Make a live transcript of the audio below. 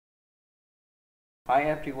Hi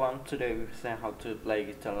everyone, today we present how to play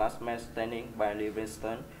Guitar Last Man Standing by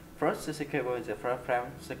Livingston. First, the cable is the first frame.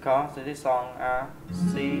 The chords in this song are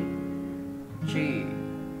C, G,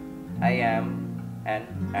 AM, and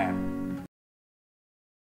F.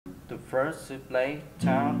 The first to play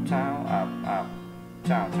down, down, up, up,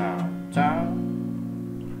 down, down,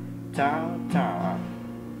 down, down, down, up,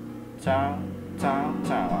 down, down,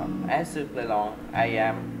 down, up. As to play long,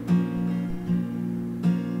 AM,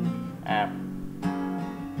 F,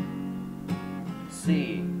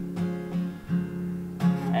 C,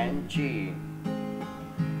 and G.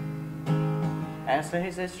 As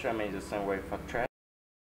his instrument is the same way for track.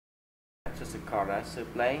 Just the chorus to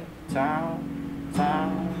play down,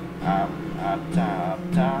 down, up, up, down,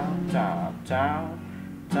 up, down, down, up, down,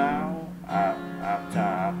 down, up, up,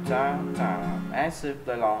 down, up, down, down. As to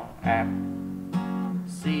play long, F,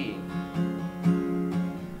 C,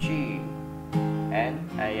 G, and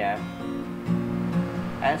AM.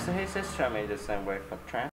 As his instrument is the same way for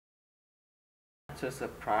track. To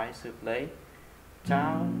surprise to play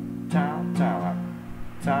down, down, down,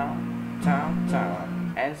 up, down, down, down,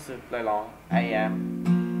 up. And to play long,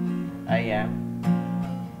 AM, AM,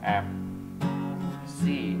 F,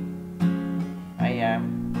 C,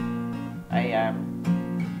 AM,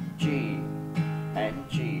 AM, G, and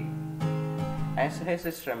G. As his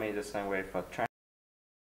instrument is the same way for track.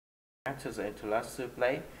 To the interlude to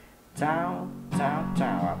play down, down,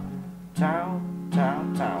 down, up, down,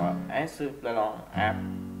 down, down, up, and to play long, F,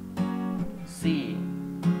 C,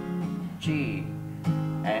 G,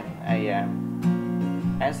 and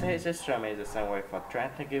AM. As his instrument is the same way for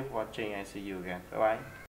track. Thank you for watching and see you again. Bye bye.